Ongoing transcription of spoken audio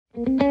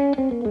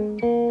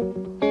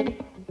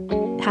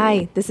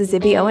Hi, this is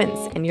Zibby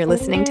Owens, and you're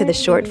listening to the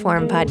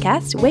short-form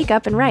podcast, Wake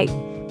Up and Write,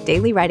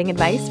 daily writing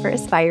advice for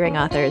aspiring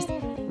authors,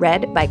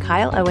 read by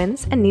Kyle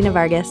Owens and Nina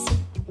Vargas.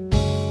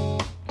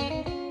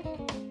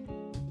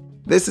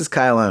 This is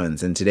Kyle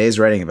Owens, and today's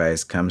writing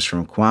advice comes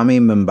from Kwame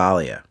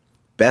Mbalia,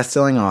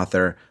 best-selling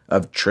author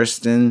of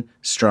Tristan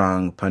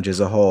Strong Punches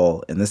a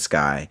Hole in the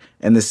Sky,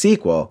 and the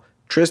sequel,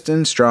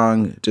 Tristan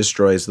Strong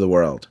Destroys the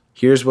World.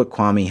 Here's what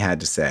Kwame had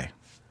to say.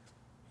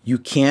 You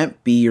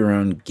can't be your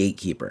own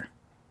gatekeeper.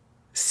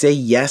 Say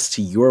yes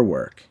to your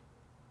work,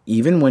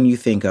 even when you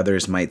think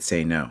others might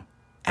say no.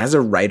 As a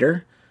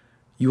writer,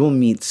 you will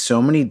meet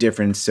so many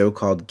different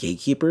so-called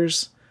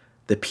gatekeepers,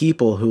 the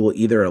people who will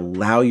either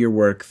allow your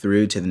work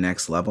through to the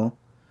next level,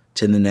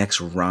 to the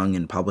next rung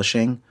in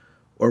publishing,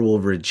 or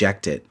will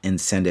reject it and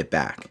send it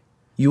back.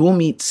 You will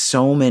meet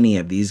so many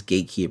of these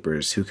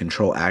gatekeepers who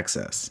control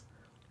access,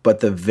 but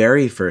the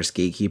very first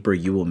gatekeeper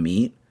you will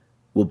meet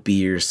will be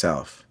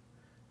yourself.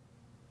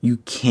 You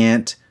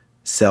can't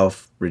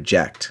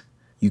self-reject.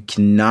 You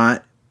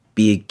cannot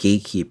be a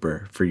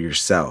gatekeeper for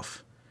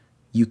yourself.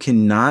 You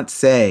cannot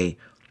say,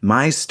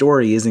 my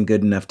story isn't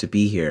good enough to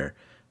be here.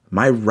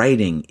 My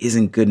writing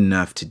isn't good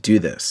enough to do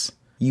this.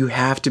 You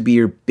have to be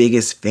your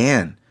biggest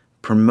fan,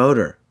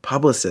 promoter,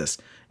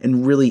 publicist,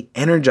 and really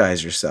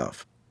energize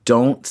yourself.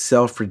 Don't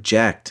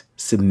self-reject.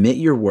 Submit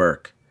your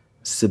work.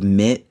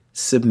 Submit,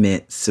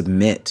 submit,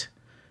 submit.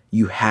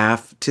 You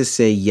have to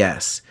say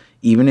yes,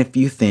 even if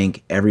you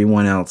think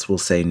everyone else will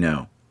say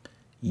no.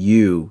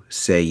 You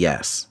say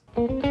yes.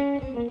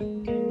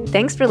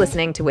 Thanks for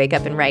listening to Wake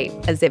Up and Write,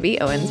 a Zibby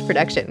Owens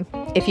production.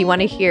 If you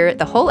want to hear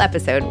the whole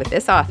episode with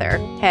this author,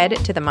 head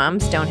to the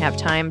Moms Don't Have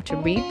Time to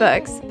Read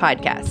Books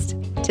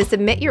podcast. To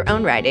submit your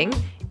own writing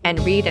and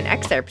read an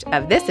excerpt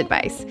of this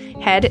advice,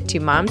 head to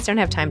Moms Don't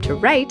Have Time to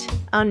Write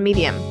on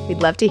Medium.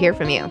 We'd love to hear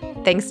from you.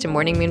 Thanks to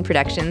Morning Moon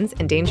Productions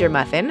and Danger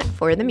Muffin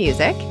for the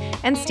music,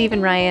 and Steve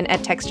and Ryan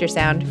at Texture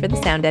Sound for the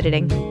sound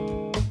editing.